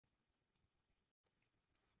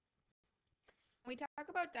When we talk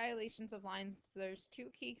about dilations of lines, there's two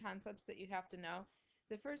key concepts that you have to know.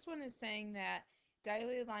 The first one is saying that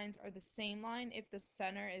dilated lines are the same line if the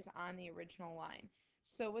center is on the original line.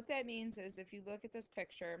 So what that means is if you look at this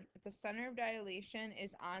picture, if the center of dilation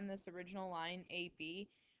is on this original line AB,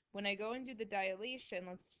 when I go and do the dilation,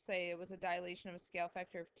 let's say it was a dilation of a scale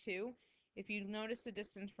factor of 2, if you notice the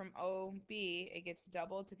distance from OB, it gets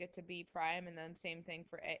doubled to get to B prime, and then same thing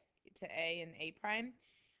for A to A and A prime.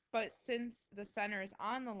 But since the center is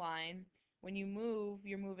on the line, when you move,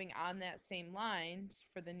 you're moving on that same line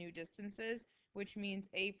for the new distances, which means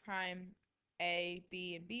A prime, A,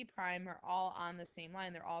 B, and B prime are all on the same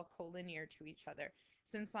line. They're all collinear to each other.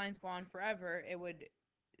 Since lines go on forever, it would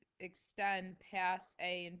extend past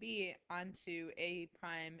A and B onto A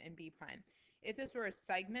prime and B prime. If this were a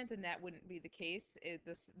segment, then that wouldn't be the case.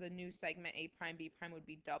 The new segment A prime B prime would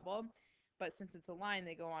be double, but since it's a line,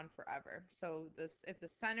 they go on forever. So this, if the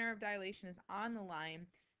center of dilation is on the line,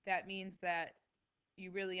 that means that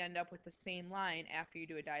you really end up with the same line after you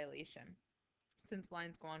do a dilation, since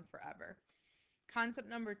lines go on forever. Concept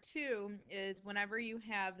number two is whenever you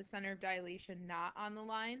have the center of dilation not on the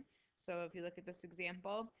line, so if you look at this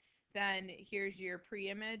example, then here's your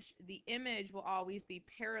pre-image. The image will always be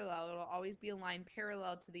parallel. It'll always be a line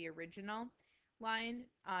parallel to the original line,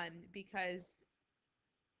 because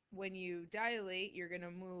when you dilate, you're going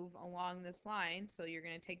to move along this line. So you're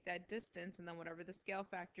going to take that distance and then whatever the scale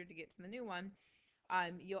factor to get to the new one,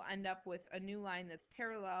 you'll end up with a new line that's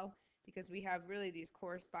parallel because we have really these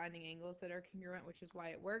corresponding angles that are congruent, which is why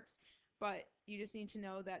it works. But you just need to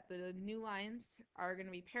know that the new lines are going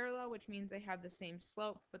to be parallel, which means they have the same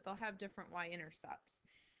slope, but they'll have different y-intercepts.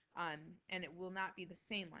 And it will not be the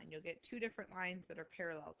same line. You'll get two different lines that are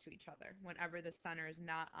parallel to each other whenever the center is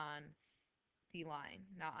not on the line,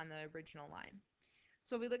 not on the original line.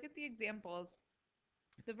 So if we look at the examples,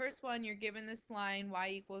 the first one, you're given this line y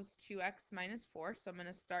equals 2x minus 4, so I'm going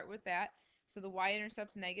to start with that. So the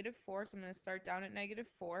y-intercept's negative 4, so I'm going to start down at negative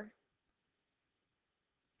 4.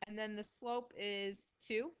 And then the slope is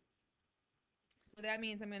 2. So that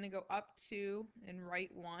means I'm going to go up 2 and right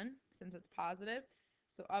 1 since it's positive.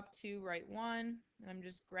 So up 2, right 1, and I'm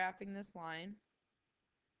just graphing this line.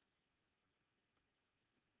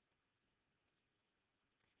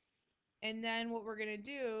 And then what we're going to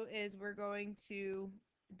do is we're going to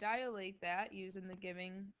dilate that using the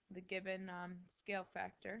given scale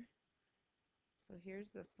factor. So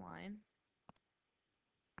here's this line.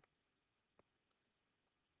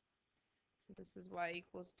 So this is y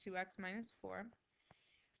equals 2x minus 4.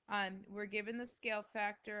 We're given the scale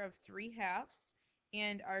factor of 3/2,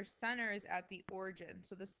 and our center is at the origin.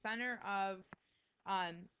 So the center of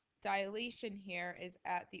dilation here is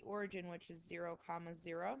at the origin, which is 0,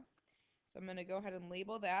 0. So I'm going to go ahead and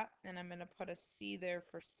label that, and I'm going to put a C there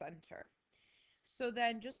for center. So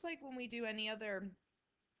then, just like when we do any other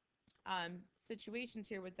situations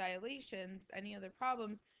here with dilations, any other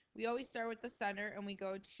problems, we always start with the center and we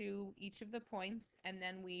go to each of the points, and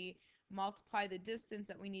then we multiply the distance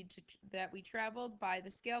that we traveled by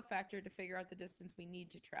the scale factor to figure out the distance we need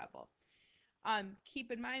to travel.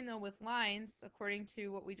 Keep in mind though, with lines, according to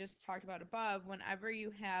what we just talked about above, whenever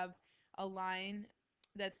you have a line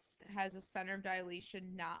that has a center of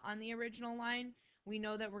dilation not on the original line, we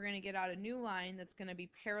know that we're going to get out a new line that's going to be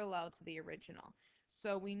parallel to the original.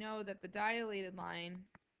 So we know that the dilated line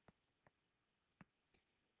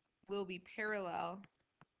will be parallel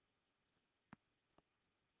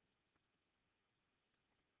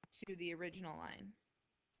to the original line.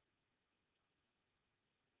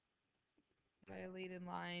 Dilated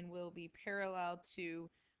line will be parallel to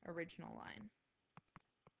original line.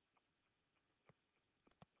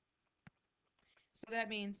 So that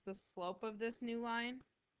means the slope of this new line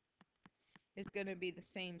is going to be the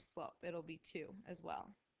same slope. It'll be 2 as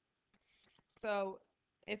well. So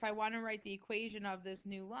if I want to write the equation of this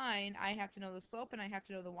new line, I have to know the slope and I have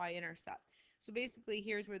to know the y-intercept. So basically,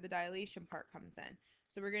 here's where the dilation part comes in.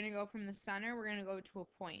 So we're going to go from the center, we're going to go to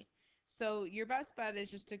a point. So your best bet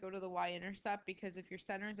is just to go to the y-intercept, because if your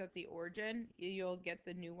center is at the origin, you'll get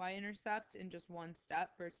the new y-intercept in just one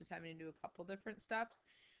step versus having to do a couple different steps.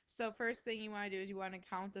 So first thing you want to do is you want to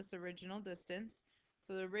count this original distance.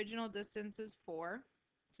 So the original distance is 4.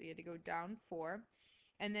 So you had to go down 4.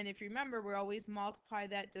 And then if you remember, we always multiply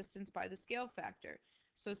that distance by the scale factor.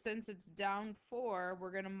 So since it's down 4,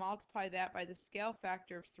 we're going to multiply that by the scale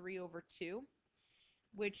factor of 3/2,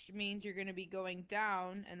 which means you're going to be going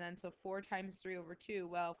down, and then so 4 times 3/2,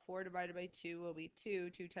 well, 4 divided by 2 will be 2.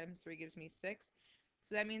 2 times 3 gives me 6.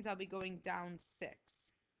 So that means I'll be going down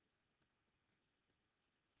 6.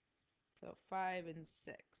 So 5 and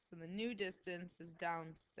 6. So the new distance is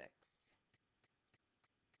down 6.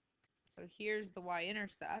 So here's the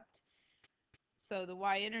y-intercept. So the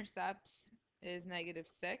y-intercept is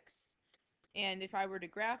 -6. And if I were to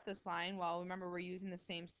graph this line, well, remember we're using the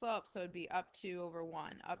same slope, so it'd be up 2 over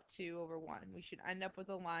 1, up 2 over 1. We should end up with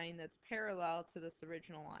a line that's parallel to this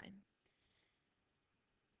original line.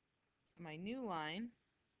 So my new line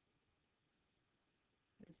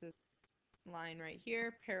is this line right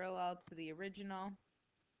here, parallel to the original.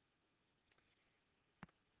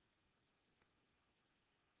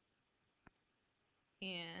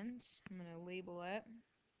 And I'm going to label it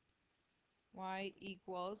y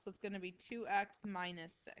equals, so it's going to be 2x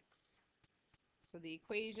minus 6. So the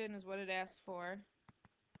equation is what it asks for.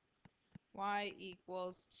 Y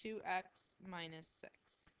equals 2x minus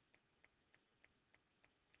 6.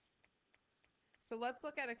 So let's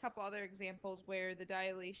look at a couple other examples where the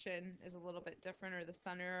dilation is a little bit different, or the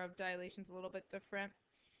center of dilation is a little bit different.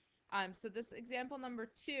 So this example number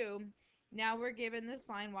 2, now we're given this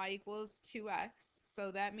line y equals 2x.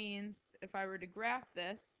 So that means if I were to graph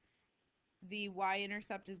this, the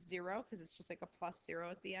y-intercept is 0 because it's just like a plus 0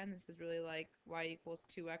 at the end. This is really like y equals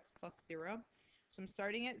 2x plus 0. So I'm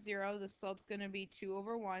starting at 0. The slope's going to be 2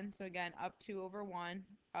 over 1. So again, up 2 over 1,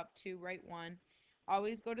 up 2, right 1.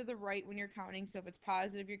 Always go to the right when you're counting. So if it's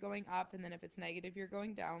positive, you're going up, and then if it's negative, you're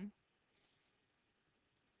going down.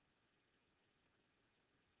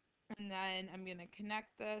 And then I'm going to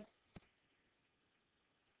connect this.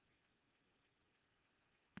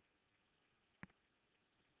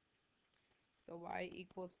 So y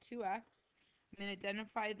equals 2x. I'm going to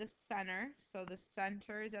identify the center. So the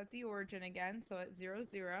center is at the origin again, so at 0,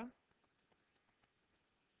 0.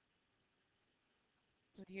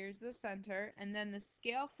 So here's the center. And then the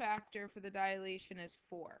scale factor for the dilation is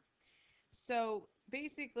 4. So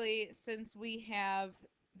basically, since we have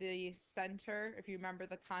the center, if you remember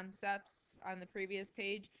the concepts on the previous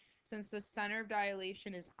page, since the center of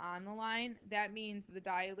dilation is on the line, that means the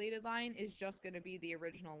dilated line is just going to be the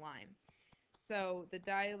original line. So the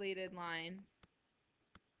dilated line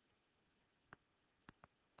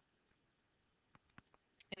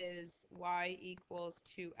is y equals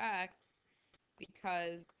 2x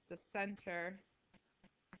because the center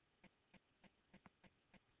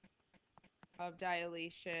of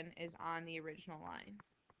dilation is on the original line.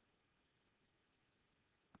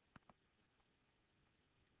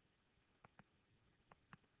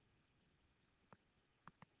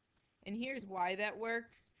 And here's why that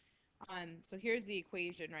works. So here's the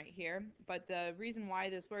equation right here. But the reason why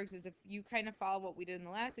this works is if you kind of follow what we did in the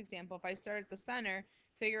last example, if I start at the center,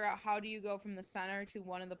 figure out how do you go from the center to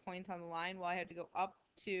one of the points on the line. Well, I had to go up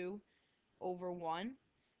 2 over 1.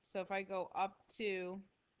 So if I go up 2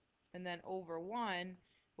 and then over 1,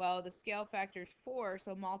 well, the scale factor is 4,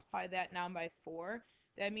 so multiply that now by 4.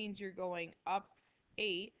 That means you're going up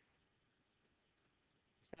 8.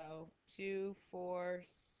 So 2, 4,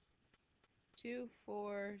 2,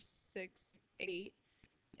 4, 6, 8,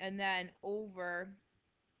 and then over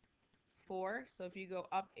 4. So if you go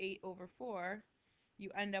up 8 over 4,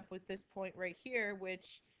 you end up with this point right here,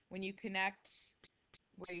 which when you connect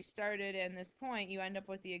where you started and this point, you end up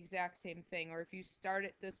with the exact same thing. Or if you start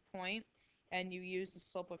at this point and you use the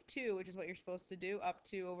slope of 2, which is what you're supposed to do, up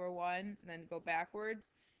 2 over 1, and then go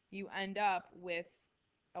backwards, you end up with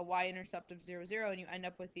a y-intercept of 0, 0, and you end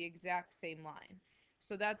up with the exact same line.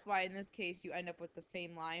 So that's why in this case you end up with the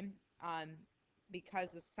same line,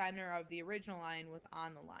 because the center of the original line was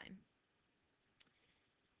on the line.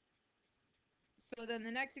 So then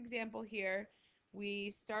the next example here, we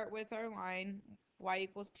start with our line y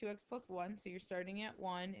equals 2x plus 1. So you're starting at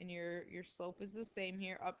 1, and your slope is the same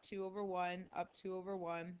here, up 2 over 1, up 2 over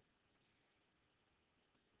 1.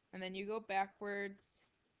 And then you go backwards.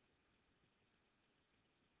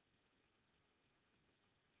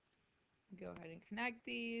 Go ahead and connect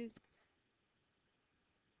these.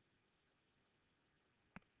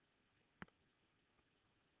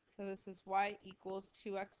 So this is y equals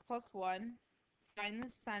 2x plus 1. Find the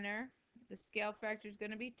center. The scale factor is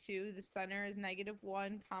going to be 2. The center is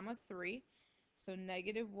 -1, comma 3. So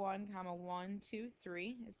 -1, comma 1, 2,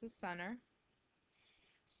 3 is the center.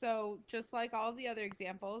 So just like all of the other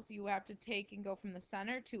examples, you have to take and go from the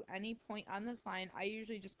center to any point on this line. I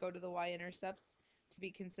usually just go to the y-intercepts to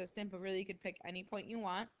be consistent, but really you could pick any point you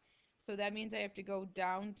want. So that means I have to go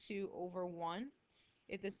down 2 over 1.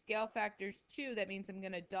 If the scale factor is 2, that means I'm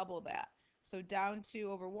going to double that. So down 2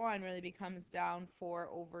 over 1 really becomes down 4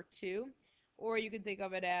 over 2. Or you can think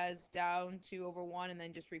of it as down 2 over 1 and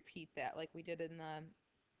then just repeat that like we did in the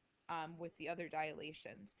with the other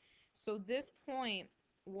dilations. So this point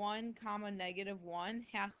 1 comma -1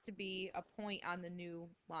 has to be a point on the new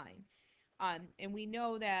line. And we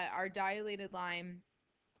know that our dilated line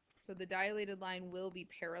So the dilated line will be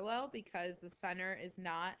parallel because the center is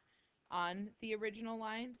not on the original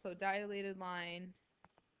line. So dilated line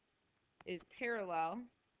is parallel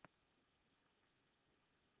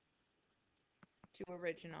to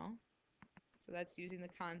original. So that's using the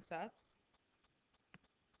concepts.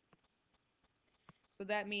 So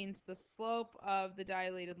that means the slope of the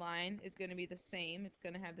dilated line is going to be the same. It's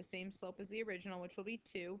going to have the same slope as the original, which will be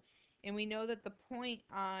 2. And we know that the point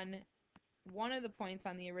on one of the points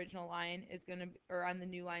on the original line is going to, or on the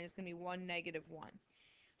new line, is going to be 1, -1.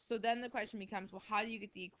 So then the question becomes, well, how do you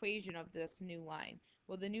get the equation of this new line?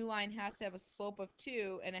 Well, the new line has to have a slope of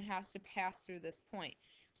 2, and it has to pass through this point.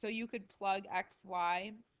 So you could plug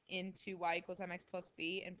xy into y equals mx plus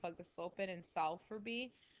b and plug the slope in and solve for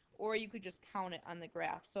b, or you could just count it on the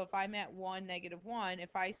graph. So if I'm at 1, -1,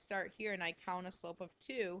 if I start here and I count a slope of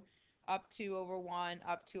 2, up 2 over 1,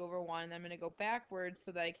 up 2 over 1, and I'm going to go backwards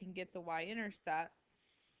so that I can get the y-intercept,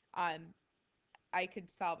 I could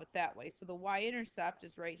solve it that way. So the y-intercept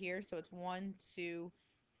is right here. So it's 1, 2,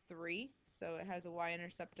 3. So it has a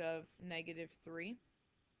y-intercept of -3.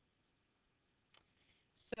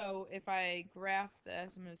 So if I graph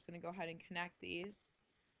this, I'm just going to go ahead and connect these.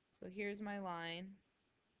 So here's my line.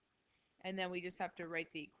 And then we just have to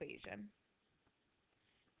write the equation.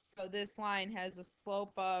 So this line has a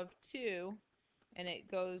slope of 2, and it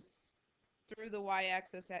goes through the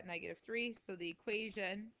y-axis at -3. So the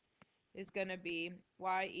equation is going to be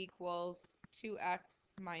y equals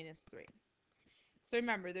 2x minus 3. So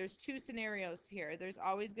remember, there's two scenarios here. There's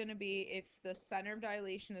always going to be, if the center of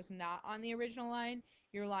dilation is not on the original line,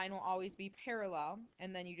 your line will always be parallel,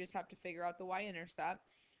 and then you just have to figure out the y-intercept.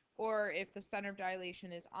 Or if the center of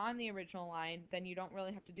dilation is on the original line, then you don't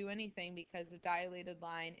really have to do anything because the dilated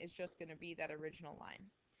line is just going to be that original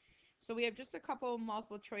line. So we have just a couple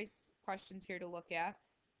multiple choice questions here to look at.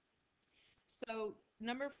 So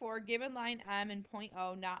number 4, given line M and point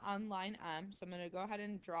O not on line M. So I'm going to go ahead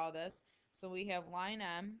and draw this. So we have line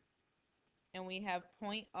M and we have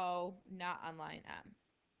point O not on line M.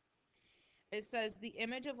 It says the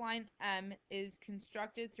image of line M is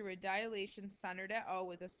constructed through a dilation centered at O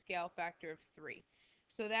with a scale factor of 3.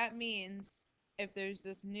 So that means if there's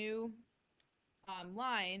this new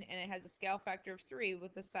line and it has a scale factor of 3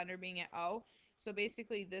 with the center being at O, so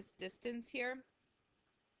basically this distance here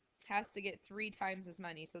has to get 3 times as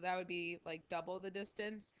many. So that would be like double the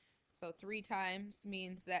distance. So 3 times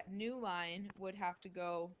means that new line would have to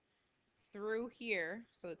go through here.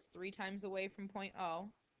 So it's 3 times away from point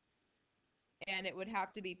O. And it would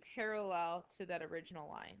have to be parallel to that original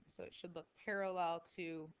line. So it should look parallel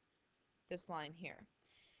to this line here.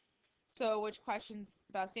 So which questions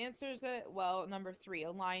best answers it? Well, number 3,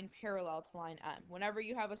 a line parallel to line M. Whenever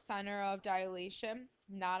you have a center of dilation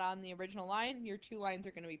not on the original line, your two lines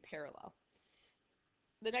are going to be parallel.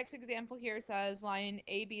 The next example here says line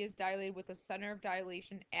AB is dilated with a center of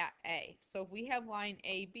dilation at A. So if we have line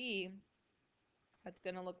AB, that's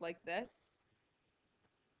going to look like this.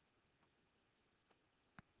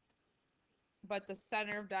 But the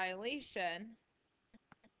center of dilation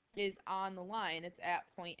is on the line. It's at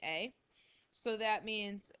point A. So that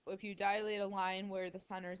means if you dilate a line where the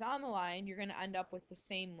center is on the line, you're going to end up with the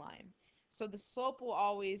same line. So the slope will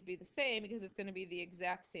always be the same because it's going to be the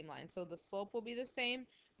exact same line. So the slope will be the same,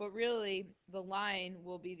 but really the line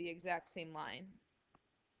will be the exact same line.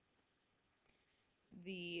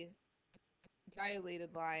 The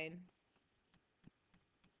dilated line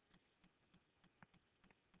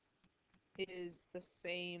is the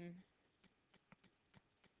same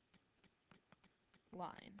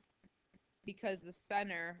line because the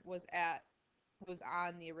center was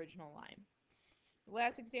on the original line.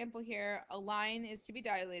 Last example here, a line is to be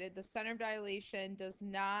dilated. The center of dilation does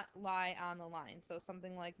not lie on the line. So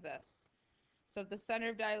something like this. So if the center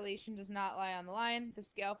of dilation does not lie on the line, the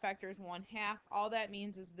scale factor is 1/2. All that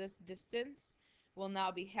means is this distance will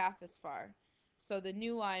now be half as far. So the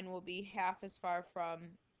new line will be half as far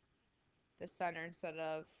from the center instead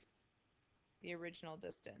of the original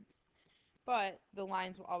distance. But the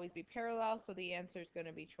lines will always be parallel, so the answer is going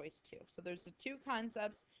to be choice 2. So there's the two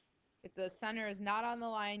concepts. If the center is not on the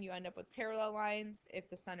line, you end up with parallel lines. If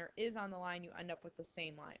the center is on the line, you end up with the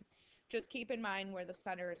same line. Just keep in mind where the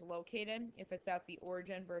center is located, if it's at the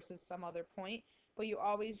origin versus some other point. But you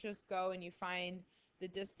always just go and you find the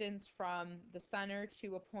distance from the center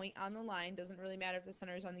to a point on the line. Doesn't really matter if the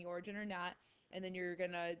center is on the origin or not. And then you're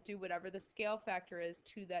going to do whatever the scale factor is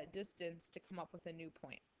to that distance to come up with a new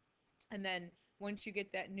point. And then once you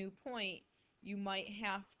get that new point, you might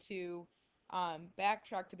have to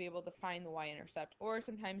backtrack to be able to find the y-intercept. Or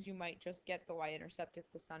sometimes you might just get the y-intercept if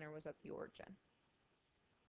the center was at the origin.